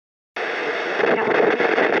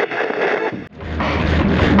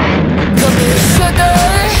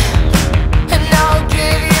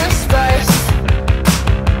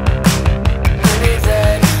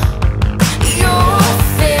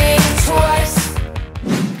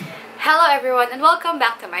And welcome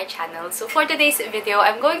back to my channel. So for today's video,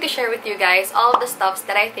 I'm going to share with you guys all the stuffs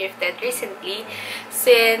that I thrifted recently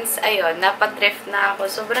since, ayun, napathrift na ako.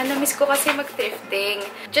 Sobrang na-miss ko kasi mag-thrifting.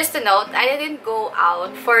 Just to note, I didn't go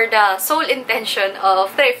out for the sole intention of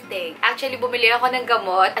thrifting. Actually, bumili ako ng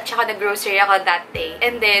gamot at saka nag-grocery ako that day.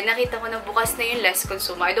 And then, nakita ko na bukas na yung Less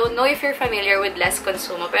Consumo. I don't know if you're familiar with Less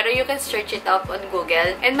Consumo, pero you can search it up on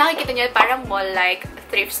Google. And makikita nyo, parang mall-like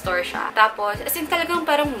thrift store siya. Tapos, as in talagang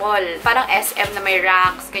parang mall. Parang SM na may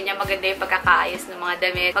racks, ganyan, maganda yung pagkakaayos ng mga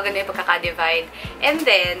damit, maganda yung pagkaka-divide. And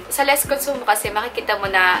then, sa Less Consumo kasi, makikita mo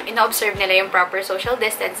na ina-observe nila yung proper social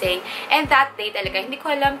distancing. And that day talaga, hindi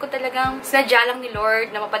ko alam kung talagang sinadya lang ni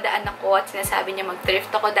Lord na mapadaan ako at sinasabi niya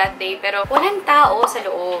mag-thrift ako that day. Pero walang tao sa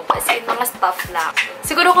loob. As in, mga stuff lang.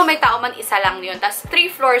 Siguro kung may tao man, isa lang yun. Tapos 3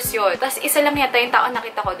 floors yun. Tapos isa lang yata yung tao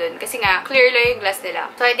nakita ko dun. Kasi nga, clear lang yung glass nila.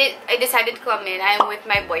 So I decided to come in. I'm with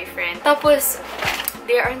my boyfriend. Tapos,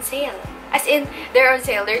 they're on sale. As in, they're on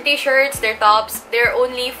sale. Their t-shirts, their tops, they're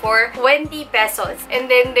only for 20 pesos. And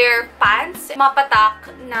then their pants, mapatak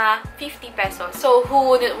na 50 pesos. So, who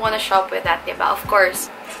wouldn't want to shop with that, diba? Of course,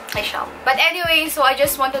 I shop. But anyway, so I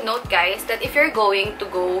just want to note, guys, that if you're going to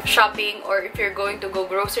go shopping or if you're going to go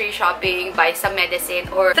grocery shopping, buy some medicine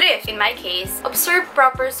or thrift, in my case, observe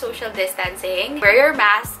proper social distancing, wear your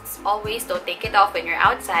masks, always don't take it off when you're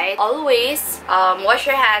outside. Always wash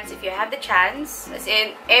your hands if you have the chance. As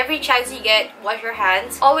in, every chance you get, wash your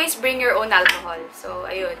hands. Always bring your own alcohol. So,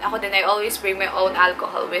 ayun. Ako din, I always bring my own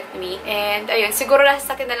alcohol with me. And, ayun, siguro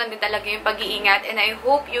nasa akin na lang din talaga yung pag-iingat. And I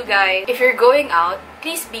hope you guys, if you're going out,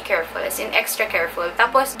 please be careful. As in, extra careful.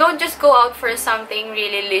 Tapos, don't just go out for something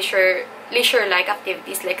really leisure-like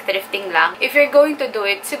activities like thrifting lang. If you're going to do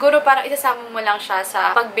it, siguro parang isasama mo lang siya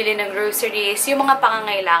sa pagbili ng groceries, yung mga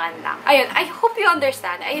pangangailangan lang. Ayun, I hope you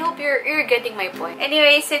understand. I hope you're getting my point.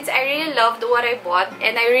 Anyway, since I really loved what I bought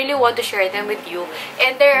and I really want to share them with you,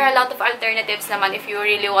 and there are a lot of alternatives naman if you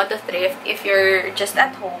really want to thrift, if you're just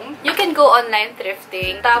at home, you can go online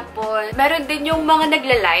thrifting. Tapos, meron din yung mga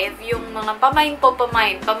nagla-live, yung mga pamain po,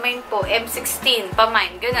 M16,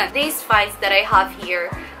 pamain, ganun. These finds that I have here,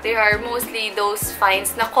 they are mostly those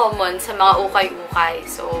finds na common sa mga ukay-ukay.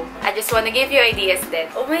 So, I just wanna give you ideas then.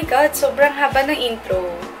 Oh my god, sobrang haba ng intro.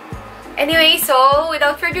 Anyway, so,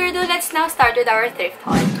 without further ado, let's now start with our thrift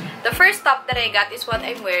haul. The first top that I got is what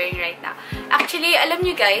I'm wearing right now. Actually, alam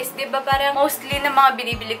nyo guys, di ba parang mostly na mga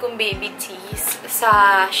binibili kong baby tees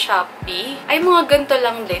sa Shopee ay mga ganito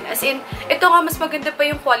lang din. As in, ito nga mas maganda pa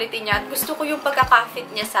yung quality niya at gusto ko yung pagkaka-fit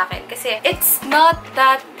niya sa akin. Kasi it's not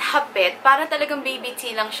that hapit. Parang talagang baby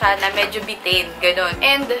tee lang siya na medyo bitin. Ganon.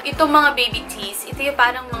 And itong mga baby tees, ito yung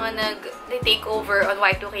parang mga take over on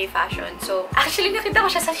Y2K fashion. So, actually, nakita ko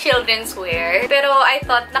siya sa children's wear. Pero I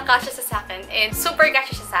thought nakasya sa akin and super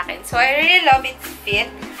kasya siya sa akin. So, I really love its fit.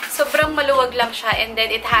 Sobrang maluwag lang siya and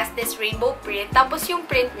then it has this rainbow print. Tapos yung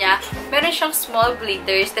print niya, meron siyang small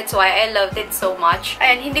glitters. That's why I loved it so much.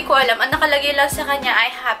 And hindi ko alam, ang nakalagay lang sa kanya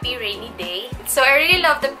ay Happy Rainy Day. So, I really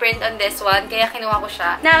love the print on this one. Kaya kinuha ko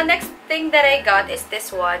siya. Now, next thing that I got is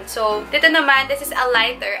this one. So, dito naman, this is a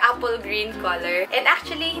lighter apple green color. And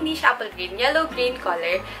actually, hindi siya apple green, yellow green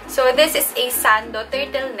color. So, this is a sando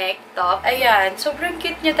turtleneck top. Ayan, sobrang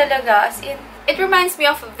cute niya talaga. As in, it reminds me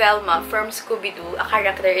of Velma from Scooby-Doo, a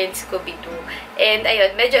character in Scooby-Doo. And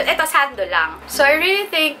ayun, medyo, eto sando lang. So I really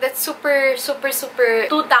think that super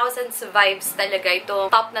 2000s vibes talaga itong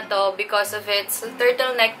top na to because of its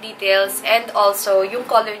turtleneck details and also yung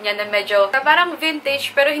color niya na medyo parang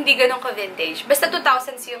vintage pero hindi ganun ka-vintage. Basta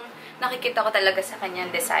 2000s yung nakikita ko talaga sa kanyang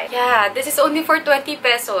design. Yeah, this is only for 20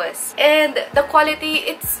 pesos. And the quality,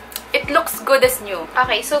 it looks good as new.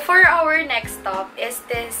 Okay, so for our next top is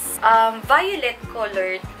this violet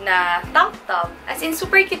colored na tank top. As in,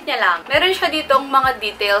 super cute niya lang. Meron siya ditong mga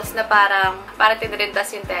details na parang tinirintas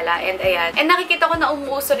yung tela. And ayan. And nakikita ko na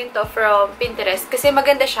umuuso rin to from Pinterest kasi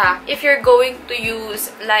maganda siya if you're going to use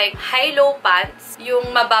like high-low pants, yung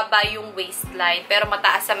mababa yung waistline pero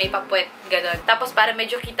mataas sa may papuwet, ganun. Tapos para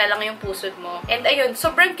medyo kita lang yung pusod mo. And ayun,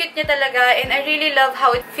 sobrang cute niya talaga and I really love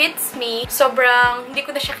how it fits me. Sobrang, hindi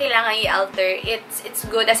ko na siya kailangan i-alter. It's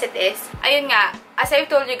good as it is. Ayun nga, as I've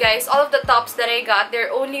told you guys, all of the tops that I got,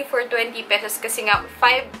 they're only for 20 pesos kasi nga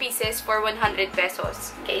 5 pieces for 100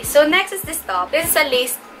 pesos. Okay, so next is this top. This is a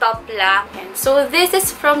lace top lang. And so, this is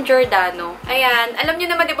from Giordano. Ayan. Alam niyo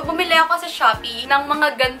naman, diba, bumili ako sa Shopee ng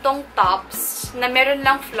mga gantong tops na meron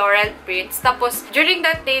lang floral prints. Tapos, during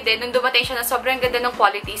that day din, nung dumating siya na sobrang ganda ng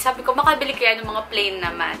quality, sabi ko, makabili kaya ng mga plain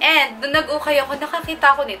naman. And, nung nag-ukay ako,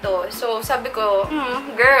 nakakita ko nito. So, sabi ko,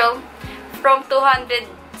 girl, from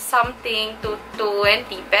 200 something to 20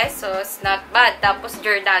 pesos. Not bad. Tapos,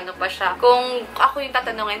 Giordano pa siya. Kung ako yung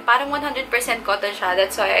tatanungin, parang 100% cotton siya.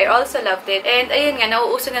 That's why I also loved it. And, ayun nga,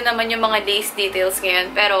 nauuso na naman yung mga lace details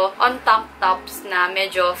ngayon. Pero, on top tops na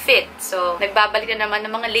medyo fit. So, nagbabalik na naman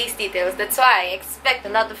ng mga lace details. That's why I expect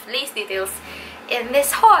a lot of lace details in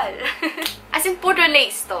this haul. As in, puro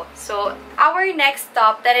lace to. So, our next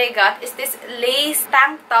top that I got is this lace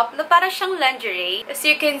tank top na para siyang lingerie. As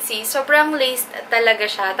you can see, sobrang lace talaga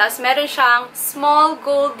siya. Tapos, meron siyang small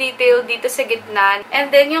gold detail dito sa gitna.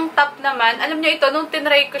 And then, yung top naman, alam niyo ito, nung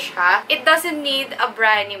tinry ko siya, it doesn't need a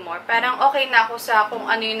bra anymore. Parang okay na ako sa kung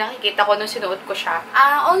ano yung nakikita ko nung sinuot ko siya.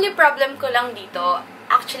 Only problem ko lang dito,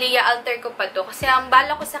 actually, i-alter ko pa to. Kasi ang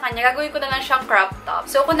bala ko sa kanya, gagawin ko na lang siyang crop top.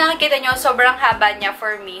 So, kung nakikita nyo, sobrang haba niya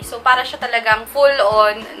for me. So, para siya talagang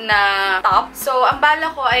full-on na top. So, ang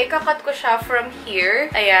bala ko ay kakat ko siya from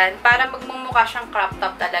here. Ayan, para magmumukha siyang crop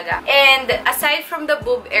top talaga. And, aside from the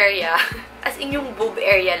boob area, as in yung boob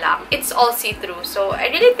area lang, it's all see-through. So,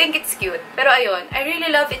 I really think it's cute. Pero ayun, I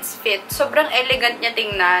really love its fit. Sobrang elegant niya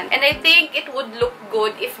tingnan. And I think it would look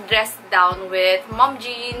good if dressed down with mom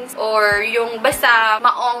jeans or yung basta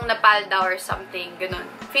maong na palda or something. Ganun.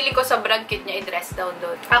 Feeling ko sobrang cute niya i-dress down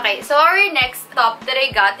doon. Okay, so our next top that I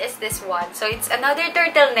got is this one. So, it's another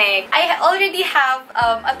turtleneck. I already have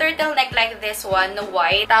a turtleneck like this one, na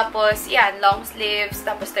white. Tapos, yan, long sleeves.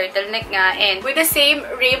 Tapos, turtleneck nga. And with the same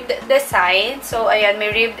ribbed design. So, ayan,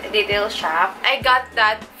 may ribbed detail siya. I got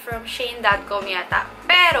that from Shein.com yata.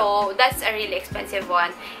 Pero, that's a really expensive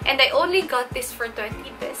one. And I only got this for 20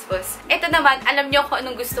 pesos. Ito naman, alam niyo kung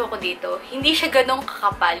anong gusto ko dito. Hindi siya ganong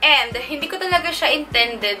kakapal. And, hindi ko talaga siya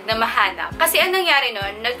intended na mahanap. Kasi anong nangyari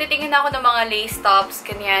nun, nagtitingin ako ng mga lace tops,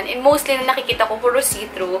 ganyan. And mostly na nakikita ko puro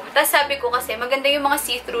see-through. Tapos sabi ko kasi, maganda yung mga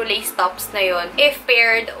see-through lace tops na yon if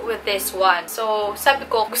paired with this one. So, sabi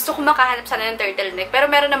ko, gusto ko makahanap sana ng turtleneck.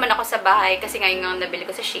 Pero meron naman ako sa bahay kasi nga yung nabili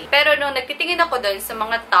ko sa Shein. Pero nung nagtitingin ako doon sa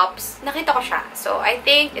mga tops, nakita ko siya. So, I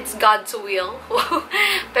think it's God's will.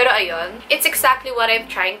 Pero ayun, it's exactly what I'm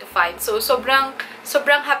trying to find. So, sobrang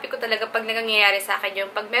happy ko talaga pag nangyayari sa akin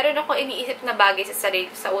yung pag meron ako iniisip na bagay sa sarili,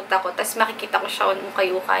 sa utak ko, tapos makikita ko siya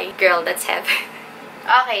ukay-ukay. Girl, that's heaven.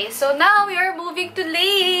 Okay, so now we are moving to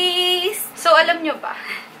lace. So, alam nyo ba?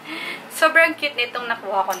 Sobrang cute nitong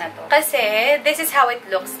nakuha ko na to. Kasi, this is how it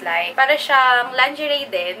looks like. Para siyang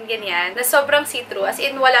lingerie din, ganyan, na sobrang see-through. As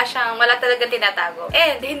in, wala talaga tinatago.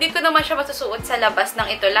 And, hindi ko naman siya masusuot sa labas ng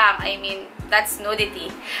ito lang. I mean, that's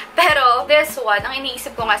nudity. Pero, this one, ang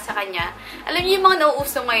iniisip ko nga sa kanya, alam niyo yung mga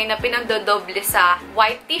nauuso ngayon na pinagdodoble sa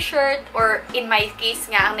white t-shirt, or in my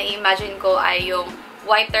case nga, ang na-imagine ko ay yung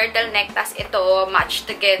white turtleneck, tas ito, match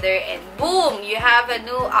together, and boom! You have a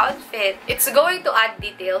new outfit. It's going to add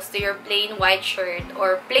details to your plain white shirt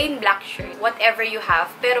or plain black shirt, whatever you have.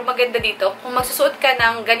 Pero maganda dito, kung magsusuot ka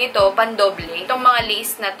ng ganito, pandoble, itong mga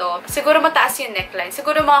lace na to, siguro mataas yung neckline.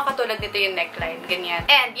 Siguro mga katulad nito yung neckline, ganyan.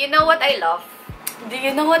 And you know what I love? Do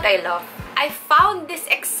you know what I love? I found this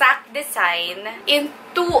exact design in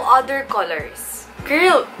 2 other colors.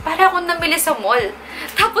 Girl, para akong namili sa mall.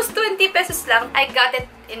 Tapos 20 pesos lang, I got it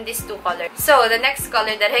in these 2 colors. So, the next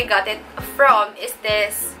color that I got it from is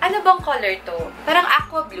this, ano bang color to? Parang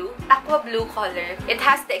aqua blue color. It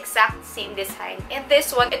has the exact same design. And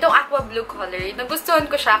this one, itong aqua blue color, nagustuhan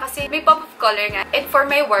ko siya kasi may pop of color nga. And for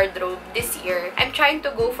my wardrobe this year, I'm trying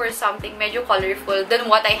to go for something medyo colorful than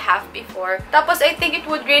what I have before. Tapos, I think it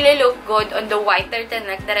would really look good on the white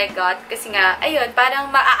turtleneck that I got. Kasi nga, ayun,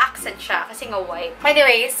 parang maa-accent siya kasi nga white.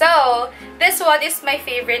 Anyway, so, this one is my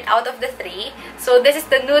favorite out of the 3. So, this is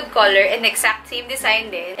the nude color and exact same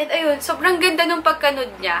design din. And ayun, sobrang ganda nung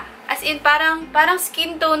pagka-nude niya. As in, parang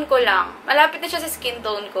skin tone ko lang. Malapit na siya sa skin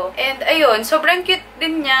tone ko. And ayun, sobrang cute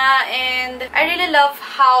din niya. And I really love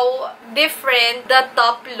how different the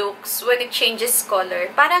top looks when it changes color.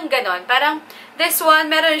 Parang ganon. Parang this one,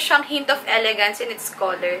 meron siyang hint of elegance in its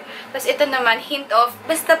color. Tapos ito naman, hint of,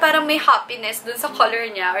 basta parang may happiness dun sa color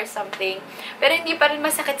niya or something. Pero hindi pa rin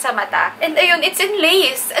masakit sa mata. And ayun, it's in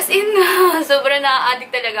lace. As in, sobrang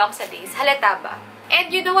na-addict talaga ako sa lace. Halata ba? And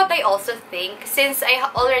you know what I also think? Since I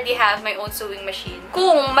already have my own sewing machine,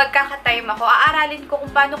 kung magkaka-time ako, aaralin ko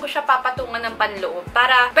kung paano ko siya papatungan ng panloob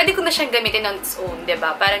para pwede ko na siyang gamitin on its own,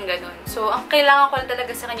 diba? Parang ganun. So, ang kailangan ko lang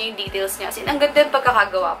talaga sa kanya yung details niya. As in, ang ganda yung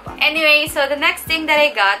pagkakagawa pa. Anyway, so the next thing that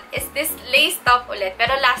I got is this lace top ulit.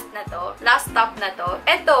 Pero last na to. Last top na to.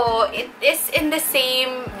 Ito, it is in the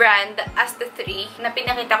same brand as the 3 na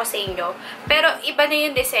pinakita ko sa inyo. Pero iba na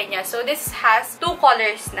yung design niya. So, this has 2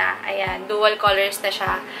 colors na. Ayan, dual colors na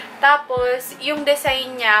siya. Tapos, yung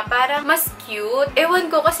design niya, parang mas cute.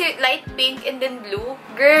 Ewan ko, kasi light pink and then blue.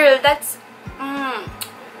 Girl, that's...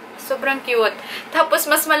 sobrang cute. Tapos,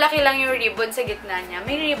 mas malaki lang yung ribbon sa gitna niya.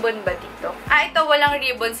 May ribbon ba dito? Ito walang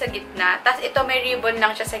ribbon sa gitna. Tapos, ito may ribbon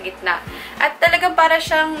lang siya sa gitna. At talagang para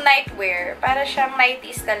siyang nightwear. Para siyang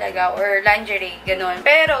nighties talaga. Or lingerie. Ganon.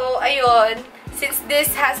 Pero, ayun, since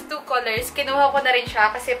this has 2 colors, kinuha ko na rin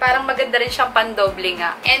siya kasi parang maganda rin siyang pandoble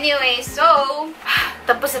nga. Anyway, so,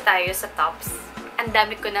 tapos na tayo sa tops. Ang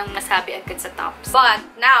dami ko nang masabi agad sa tops. But,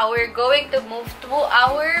 now, we're going to move to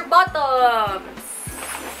our bottoms.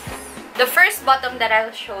 The first bottom that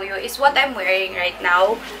I'll show you is what I'm wearing right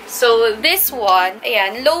now. So, this one,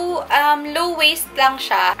 ayan, low waist lang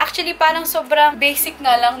siya. Actually, parang sobrang basic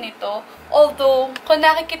nga lang nito. Although, kung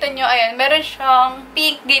nakikita nyo, ayan, meron siyang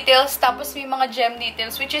pink details, tapos may mga gem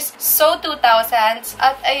details, which is so 2000s.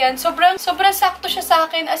 At ayan, sobrang sakto siya sa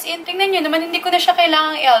akin. As in, tingnan nyo naman, hindi ko na siya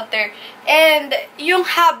kailangang i-alter. And, yung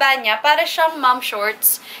haba niya, para siyang mom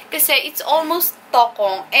shorts. Kasi, it's almost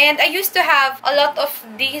tokong. And I used to have a lot of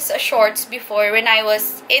these shorts before when I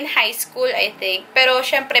was in high school, I think. Pero,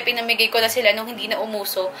 syempre, pinamigay ko na sila nung hindi na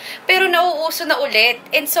umuso. Pero, nauuso na ulit.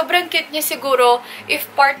 And sobrang cute niya siguro if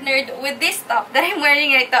partnered with this top that I'm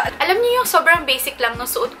wearing right now. Alam niyo yung sobrang basic lang ng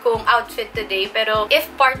suot kong outfit today. Pero, if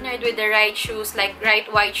partnered with the right shoes, like right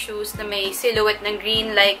white shoes na may silhouette ng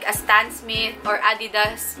green, like a Stan Smith or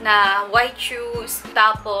Adidas na white shoes.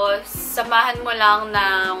 Tapos, samahan mo lang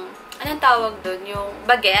ng anong tawag dun? Yung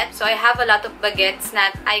baguette. So, I have a lot of baguettes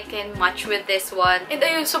that I can match with this one. And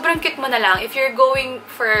ayun, sobrang cute mo na lang. If you're going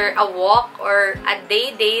for a walk or a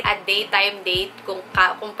daytime date, kung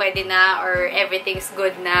pwede na or everything's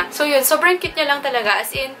good na. So, yun, sobrang cute niya lang talaga.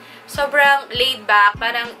 As in, sobrang laid back.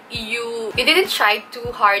 Parang you didn't try too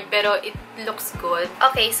hard, pero it looks good.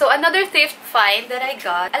 Okay, so another thrift find that I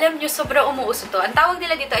got. Alam nyo, sobrang umuuso to. Ang tawag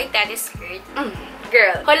nila dito ay tennis skirt.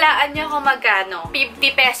 Girl, hulaan niyo kung magkano. 50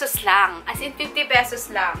 pesos lang. As in, 50 pesos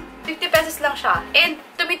lang. 50 pesos lang siya. And,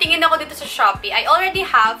 tumitingin ako dito sa Shopee. I already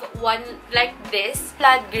have one like this.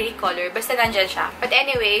 Plaid gray color. Basta nandyan siya. But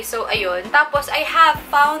anyway, so, ayun. Tapos, I have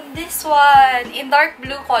found this one in dark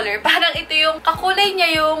blue color. Parang ito yung, kakulay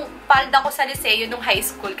niya yung palda ko sa Liceo nung high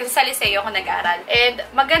school. Kasi sa Liceo ako nag-aral. And,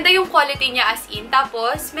 maganda yung quality niya as in.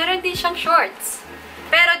 Tapos, meron din siyang shorts.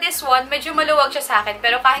 Pero this one, medyo maluwag siya sa akin.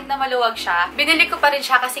 Pero kahit na maluwag siya, binili ko pa rin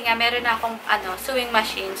siya kasi nga meron na akong sewing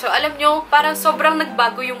machine. So alam nyo, parang sobrang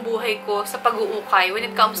nagbago yung buhay ko sa pag-uukay when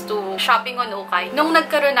it comes to shopping on ukay. Nung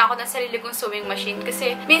nagkaroon na ako ng sarili kong sewing machine.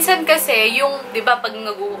 Kasi minsan kasi yung, di ba, pag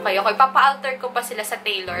nag-uukay ako, papa-alter ko pa sila sa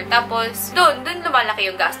tailor. Tapos, dun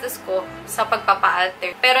lumalaki yung gastos ko sa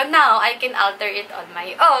pagpapa-alter. Pero now, I can alter it on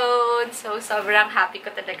my own. So, sobrang happy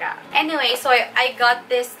ko talaga. Anyway, so I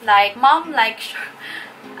got this like, mom-like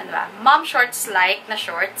mom shorts-like na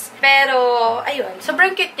shorts. Pero, ayun,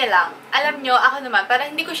 sobrang cute niya lang. Alam nyo, ako naman,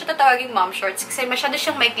 parang hindi ko siya tatawaging mom shorts kasi masyado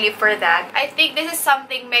siyang maikli for that. I think this is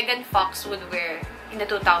something Megan Fox would wear in the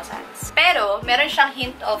 2000s. Pero, meron siyang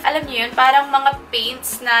hint of, alam niyo yun, parang mga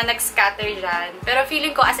paints na nag-scatter dyan. Pero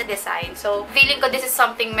feeling ko as a design. So, feeling ko this is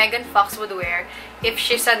something Megan Fox would wear if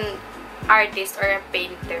she's an artist or a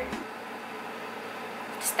painter.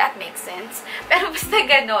 Does that make sense? Pero basta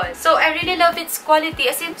ganon. So, I really love its quality.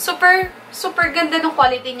 As in, super ganda ng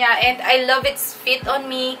quality niya. And I love its fit on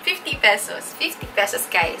me. 50 pesos. 50 pesos,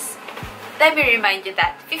 guys. Let me remind you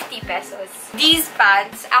that. 50 pesos. These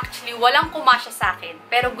pants, actually, walang kumasya sa akin.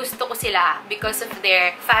 Pero gusto ko sila because of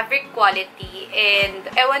their fabric quality. And,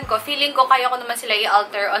 ewan ko, feeling ko kaya ko naman sila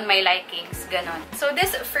i-alter on my likings. Ganon. So,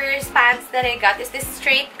 this first pants that I got is this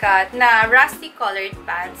straight cut na rusty colored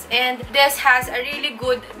pants. And, this has a really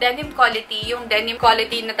good denim quality. Yung denim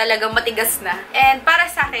quality na talagang matigas na. And, para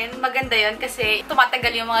sa akin, maganda yun kasi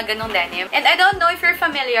tumatagal yung mga ganong denim. And, I don't know if you're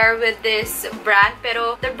familiar with this brand,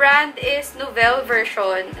 pero the brand is Nouvelle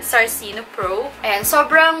version Sarcino Pro. And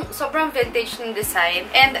sobrang vintage ng design.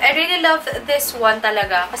 And I really love this one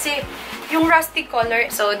talaga. Kasi yung rusty color.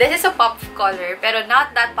 So, this is a pop of color, pero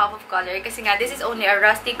not that pop of color kasi nga, this is only a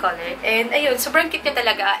rusty color. And, ayun, sobrang cute niya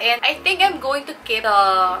talaga. And, I think I'm going to keep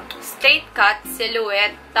the straight cut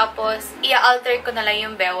silhouette, tapos, i-alter ko na lang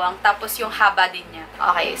yung bewang, tapos yung haba din niya.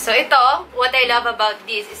 Okay, so ito, what I love about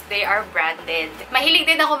this is they are branded. Mahilig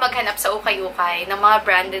din ako maghanap sa ukay-ukay ng mga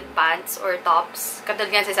branded pants or tops. Katulad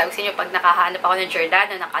nga sasabi sa inyo, pag nakahanap ako ng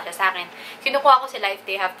Giordano, nakasya sa akin, kinukuha ko sila if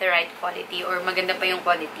they have the right quality or maganda pa yung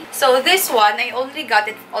quality. So, this one, I only got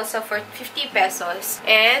it also for 50 pesos.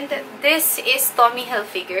 And, this is Tommy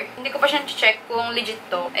Hilfiger. Hindi ko pa siya check kung legit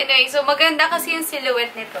to. Anyway, so maganda kasi yung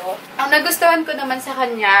silhouette nito. Ang nagustuhan ko naman sa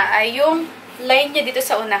kanya ay yung line niya dito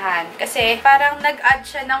sa unahan. Kasi parang nag-add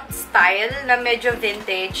siya ng style na medyo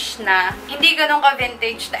vintage na hindi ganun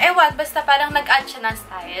ka-vintage na ewan, basta parang nag-add siya ng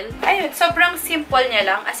style. Ayun, sobrang simple niya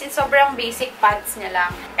lang. As in, sobrang basic pants niya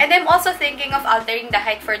lang. And I'm also thinking of altering the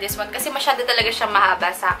height for this one kasi masyado talaga siyang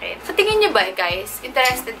mahaba sa akin. So, tingin niyo ba guys?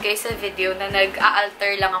 Interested kayo sa video na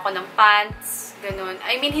nag-a-alter lang ako ng pants? Ganun.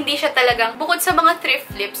 I mean, hindi siya talagang, bukod sa mga thrift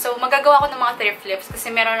flips, so magagawa ko ng mga thrift flips kasi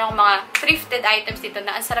meron akong mga thrifted items dito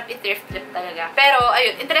na ang sarap i-thrift flip talaga. Pero,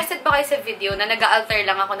 ayun, interested ba kayo sa video na nag-a-alter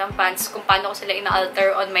lang ako ng pants kung paano ko sila ina-alter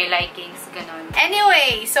on my likings, ganun.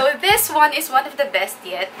 Anyway, so this one is one of the best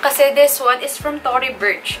yet kasi this one is from Tory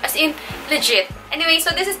Burch. As in, legit. Anyway,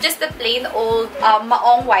 so this is just a plain old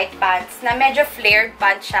maong white pants na medyo flared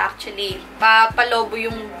pants siya actually. Palobo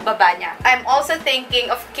yung baba niya. I'm also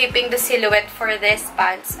thinking of keeping the silhouette for this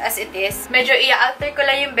pants as it is. Medyo i-alter ko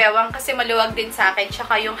lang yung bewang kasi maluwag din sa akin.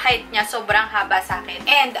 Tsaka yung height niya sobrang haba sa akin.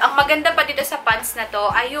 And ang maganda pa dito sa pants na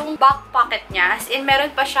to ay yung back pocket niya. As in,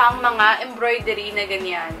 meron pa siyang mga embroidery na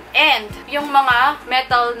ganyan. And yung mga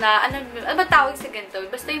metal na, ano ba tawag sa ganito?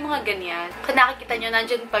 Basta yung mga ganyan. Kung nakikita nyo,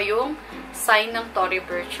 nandyan pa yung sign ng Tory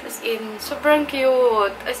Burch. As in, sobrang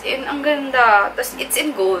cute. As in, ang ganda. Tapos, it's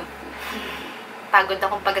in gold. Pagod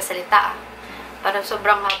akong pagkasalita. Parang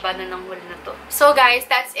sobrang haba na ng huli na to. So guys,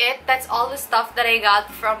 that's it. That's all the stuff that I got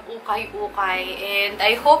from ukay-ukay. And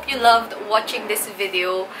I hope you loved watching this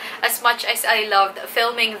video as much as I loved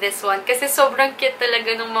filming this one. Kasi sobrang cute talaga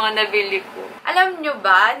ng mga nabili ko. Alam nyo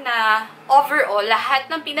ba na overall, lahat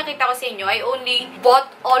ng pinakita ko sa inyo, I only bought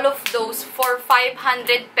all of those for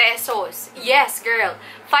 500 pesos. Yes, girl.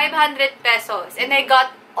 500 pesos. And I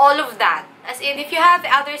got all of that. As in, if you have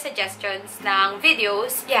other suggestions ng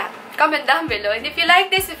videos, yeah, comment down below. And if you like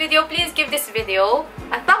this video, please give this video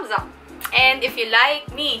a thumbs up. And if you like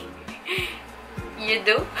me, you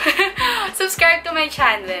do, subscribe to my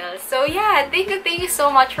channel. So yeah, thank you so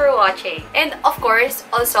much for watching. And of course,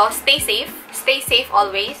 also, stay safe. Stay safe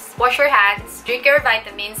always. Wash your hands, drink your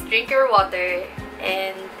vitamins, drink your water.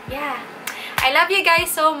 And yeah, I love you guys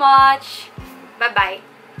so much. Bye-bye.